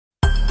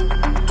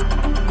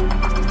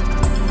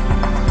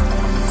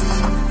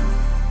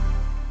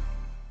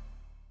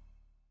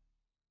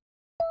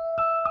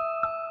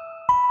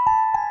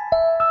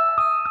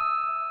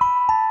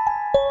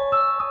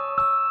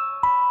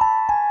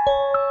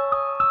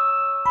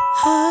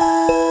Loving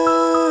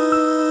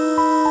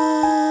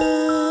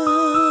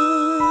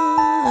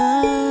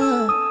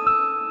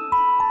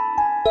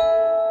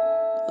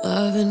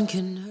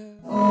can hurt.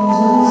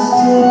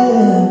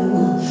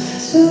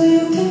 So you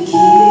can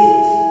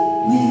keep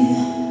me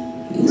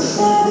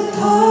inside the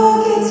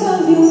pockets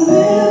of your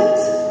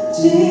ripped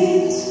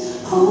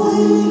jeans,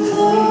 holding me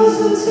close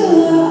until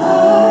our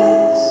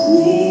eyes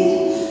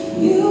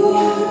meet. You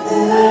won't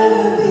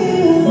ever be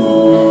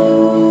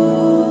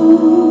alone.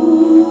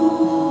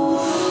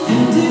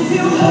 And if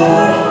you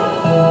hurt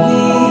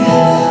me,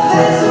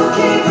 that's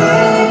okay,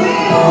 baby.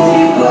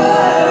 Only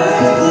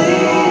words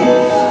bleed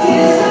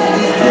inside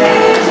these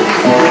pages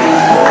of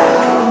this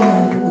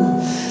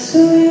home. So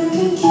you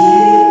can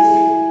keep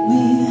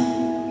me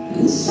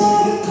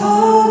inside the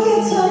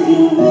pockets of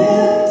your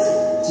ripped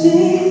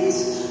jeans,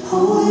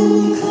 holding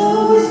me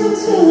close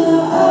until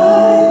our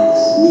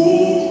eyes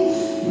meet.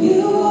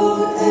 You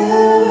won't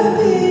ever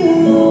be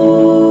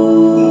alone.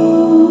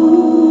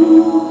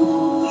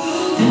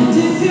 And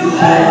if you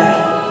hurt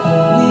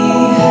me,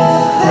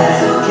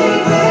 that's okay,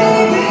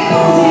 baby.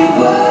 Only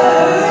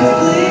words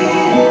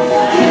bleed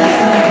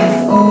inside the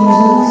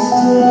frozen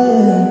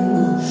still.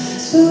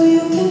 So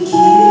you can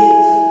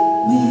keep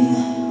me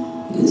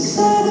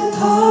inside the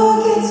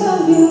pockets of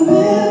your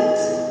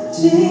ripped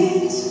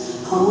jeans,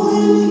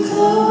 holding me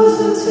close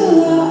until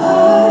our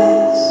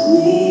eyes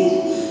meet.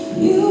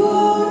 You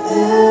won't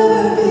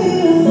ever be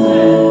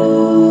alone.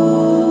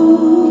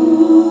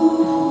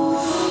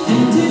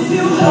 And if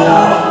you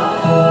hurt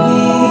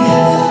me,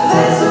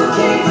 that's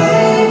okay,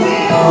 baby.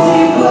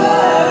 Only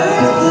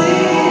words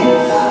bleed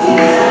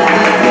inside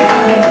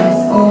the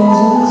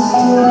frozen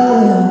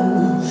still.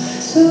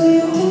 So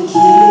you can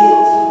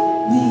keep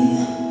me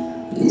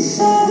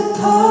inside the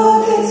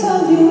pockets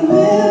of your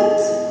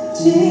ripped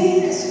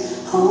jeans,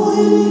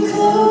 holding me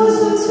close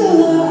until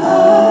our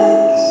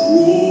eyes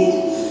meet.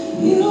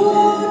 You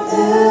won't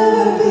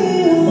ever be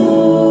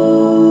alone.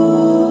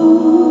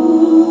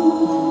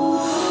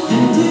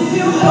 And if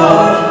you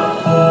hurt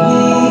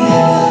me,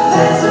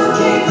 that's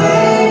okay,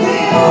 baby.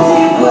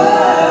 Only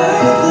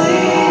words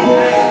bleed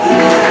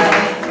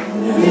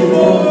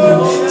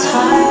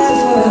tired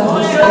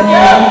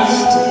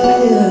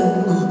still.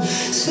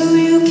 So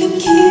you can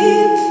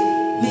keep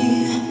me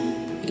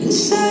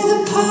inside the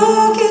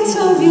pockets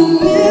of your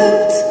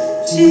ripped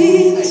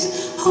jeans,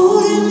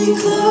 holding me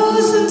close